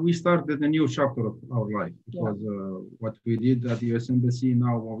 Yeah, and we started a new chapter of our life. It was what we did at the US Embassy.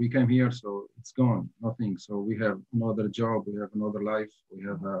 Now we came here, so it's gone, nothing. So we have another job, we have another life, we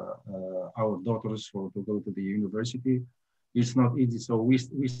have our daughters to go to the university. It's not easy, so we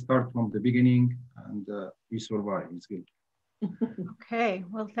start from the beginning and we survive. It's good. Okay,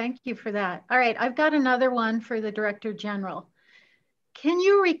 well, thank you for that. All right, I've got another one for the Director General. Can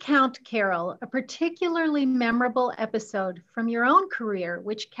you recount, Carol, a particularly memorable episode from your own career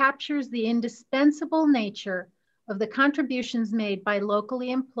which captures the indispensable nature of the contributions made by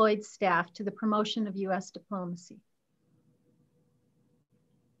locally employed staff to the promotion of U.S. diplomacy?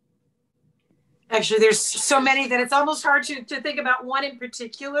 Actually, there's so many that it's almost hard to think about one in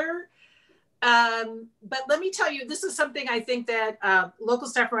particular. But let me tell you, this is something I think that local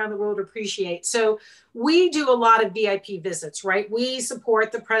staff around the world appreciate. So we do a lot of VIP visits, right? We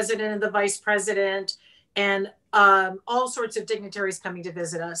support the president and the vice president and all sorts of dignitaries coming to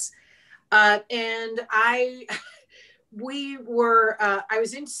visit us. And I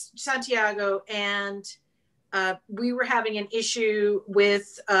was in Santiago, and we were having an issue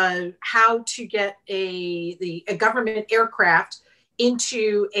with how to get a government aircraft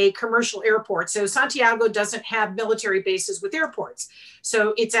into a commercial airport. So Santiago doesn't have military bases with airports.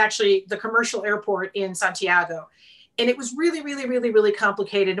 So it's actually the commercial airport in Santiago. And it was really, really, really, really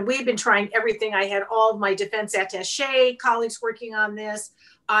complicated. And we've been trying everything. I had all of my defense attaché colleagues working on this.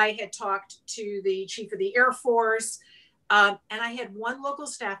 I had talked to the chief of the Air Force. And I had one local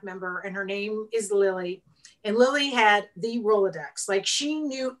staff member, and her name is Lily. And Lily had the Rolodex. Like, she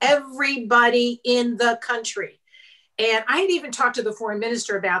knew everybody in the country. And I had even talked to the foreign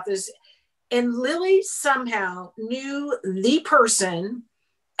minister about this. And Lily somehow knew the person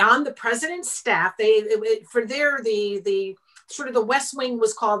on the president's staff. For the sort of the West Wing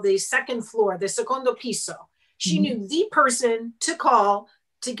was called the second floor, the segundo piso. She knew the person to call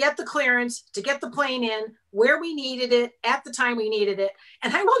to get the clearance, to get the plane in, where we needed it, at the time we needed it.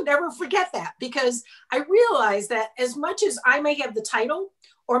 And I will never forget that, because I realized that as much as I may have the title,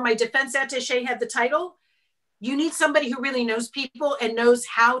 or my defense attaché had the title, you need somebody who really knows people and knows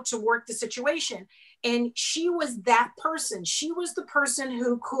how to work the situation. And she was that person. She was the person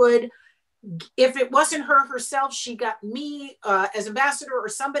who could, if it wasn't her herself, she got me as ambassador or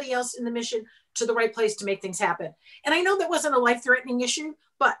somebody else in the mission to the right place to make things happen. And I know that wasn't a life-threatening issue,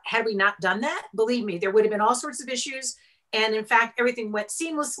 but had we not done that, believe me, there would have been all sorts of issues. And in fact, everything went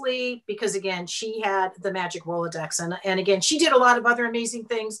seamlessly because, again, she had the magic Rolodex. And again, she did a lot of other amazing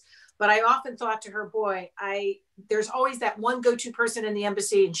things. But I often thought to her, boy, there's always that one go-to person in the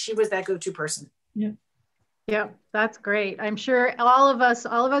embassy, and she was that go-to person. Yeah. Yeah, that's great. I'm sure all of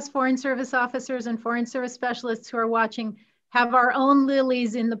us Foreign Service officers and Foreign Service specialists who are watching have our own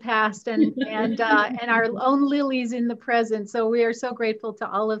lilies in the past and our own lilies in the present. So we are so grateful to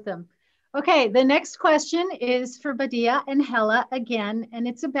all of them. Okay, the next question is for Badye and Hella again, and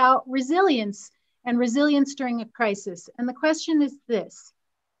it's about resilience and resilience during a crisis. And the question is this: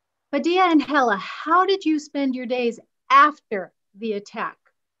 Badye and Hella, how did you spend your days after the attack?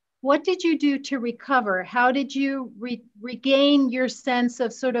 What did you do to recover? How did you regain your sense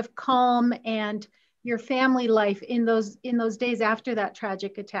of sort of calm and your family life in those days after that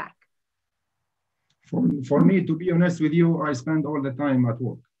tragic attack? For me, to be honest with you, I spend all the time at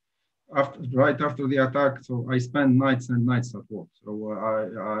work. Right after the attack, so I spend nights and nights at work. So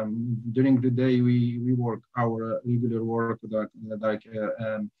during the day, we work our regular work, like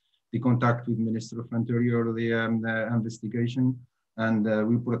the contact with Minister of Interior, the investigation, and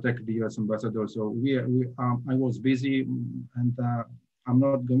we protect the U.S. ambassador. So I was busy, and I'm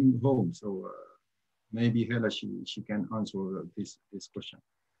not going home. So maybe Hella, she can answer this question.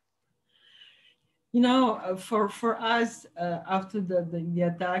 You know, for us, after the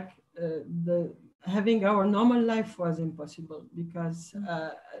attack, having our normal life was impossible because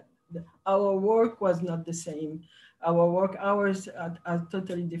our work was not the same. Our work hours are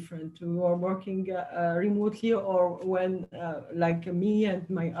totally different. We were working remotely, or when, like me and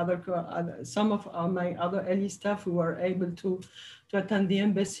my some of my other LE staff, we were able to attend the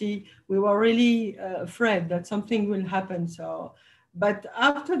embassy. We were really afraid that something will happen. So, but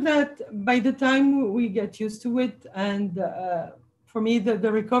after that, by the time we get used to it, and for me,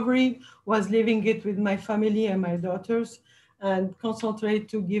 the recovery was living it with my family and my daughters, and concentrate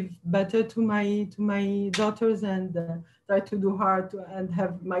to give better to my daughters, and try to do hard and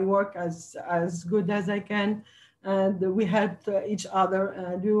have my work as good as I can. And we helped each other,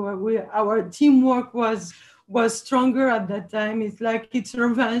 and our teamwork was stronger at that time. It's like it's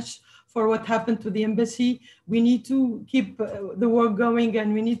revenge for what happened to the embassy. We need to keep the work going,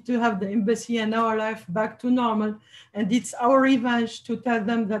 and we need to have the embassy and our life back to normal. And it's our revenge to tell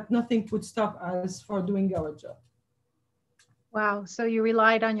them that nothing could stop us for doing our job. Wow, so you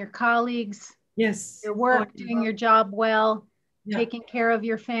relied on your colleagues, yes, your work, doing your job well, taking care of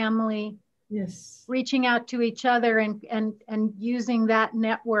your family, yes, reaching out to each other and using that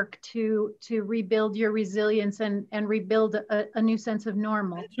network to rebuild your resilience and rebuild a new sense of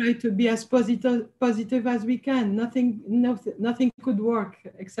normal. I try to be as positive as we can. Nothing could work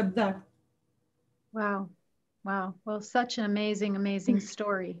except that. Wow. Well, such an amazing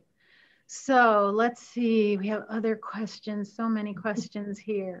story. So let's see, we have other questions, so many questions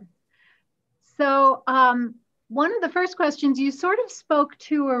here. So one of the first questions you sort of spoke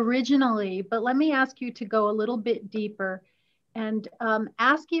to originally, but let me ask you to go a little bit deeper and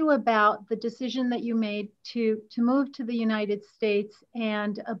ask you about the decision that you made to move to the United States,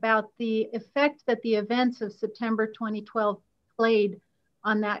 and about the effect that the events of September 2012 played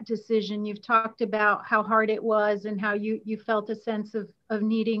on that decision. You've talked about how hard it was and how you felt a sense of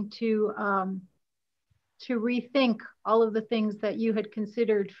needing to rethink all of the things that you had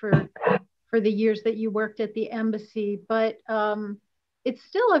considered for the years that you worked at the embassy. But it's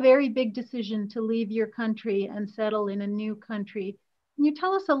still a very big decision to leave your country and settle in a new country. Can you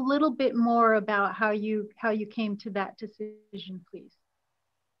tell us a little bit more about how you came to that decision, please?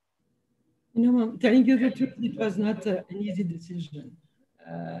 You know, telling you the truth, it was not an easy decision.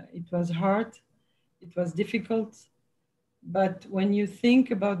 It was hard, it was difficult, but when you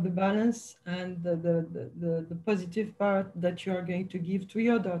think about the balance and the positive part that you are going to give to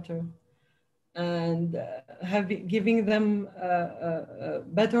your daughter, and giving them a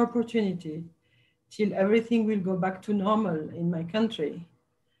better opportunity till everything will go back to normal in my country,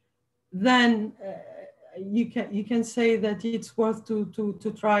 then you can say that it's worth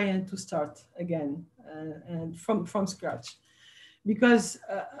to try and to start again and from scratch, because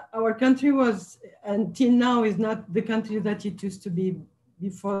our country was until now is not the country that it used to be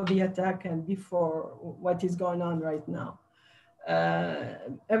before the attack and before what is going on right now.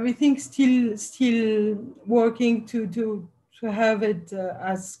 Everything still working to have it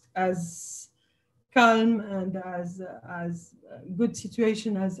as calm and as good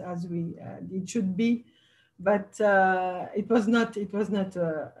situation as it should be, but it was not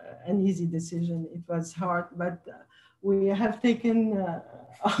an easy decision. It was hard, but we have taken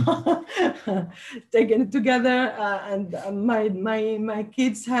taken it together, and my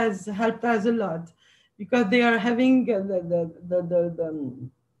kids has helped us a lot, because they are having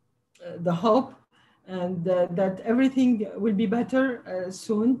the hope and that everything will be better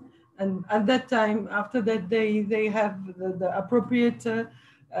soon. And at that time, after that, they have the appropriate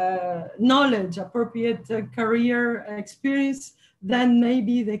knowledge, appropriate career experience, then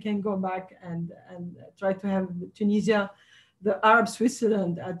maybe they can go back and try to have Tunisia, the Arab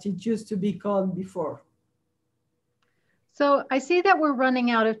Switzerland, as it used to be called before. So I see that we're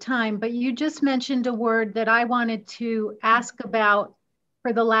running out of time, but you just mentioned a word that I wanted to ask about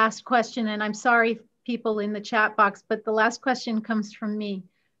for the last question. And I'm sorry, people in the chat box, but the last question comes from me.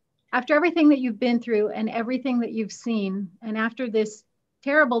 After everything that you've been through and everything that you've seen, and after this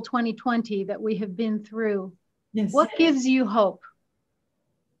terrible 2020 that we have been through, yes, what gives you hope?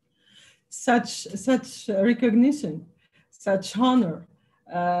 Such recognition, such honor.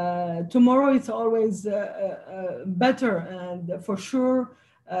 Tomorrow it's always better, and for sure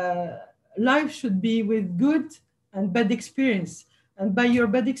life should be with good and bad experience, and by your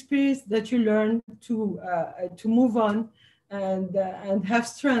bad experience that you learn to move on and have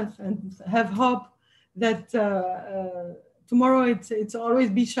strength and have hope that tomorrow it's always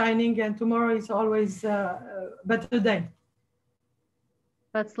be shining, and tomorrow is always a better day.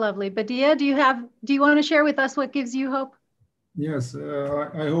 That's lovely. Badye, do you want to share with us what gives you hope? Yes,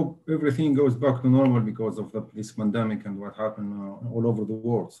 I hope everything goes back to normal because of this pandemic and what happened all over the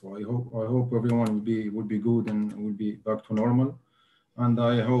world. So I hope everyone will be good and will be back to normal. And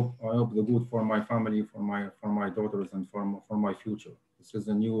I hope the good for my family, for my daughters, and for my future. This is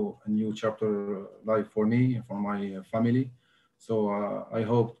a new chapter life for me and for my family. So I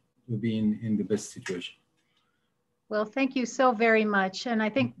hope to be in the best situation. Well, thank you so very much. And I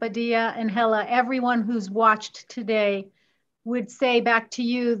think Badye and Hella, everyone who's watched today, would say back to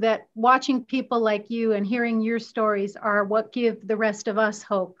you that watching people like you and hearing your stories are what give the rest of us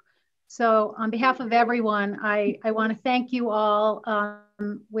hope. So on behalf of everyone, I want to thank you all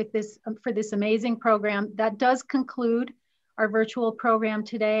for this amazing program. That does conclude our virtual program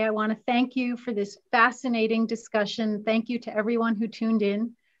today. I want to thank you for this fascinating discussion. Thank you to everyone who tuned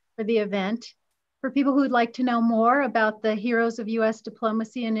in for the event. For people who would like to know more about the Heroes of U.S.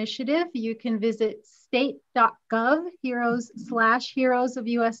 Diplomacy Initiative, you can visit state.gov /Heroes of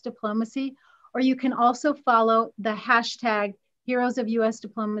U.S. Diplomacy, or you can also follow the hashtag Heroes of U.S.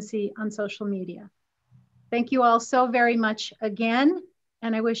 Diplomacy on social media. Thank you all so very much again,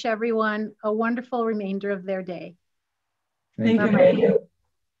 and I wish everyone a wonderful remainder of their day. Thank you.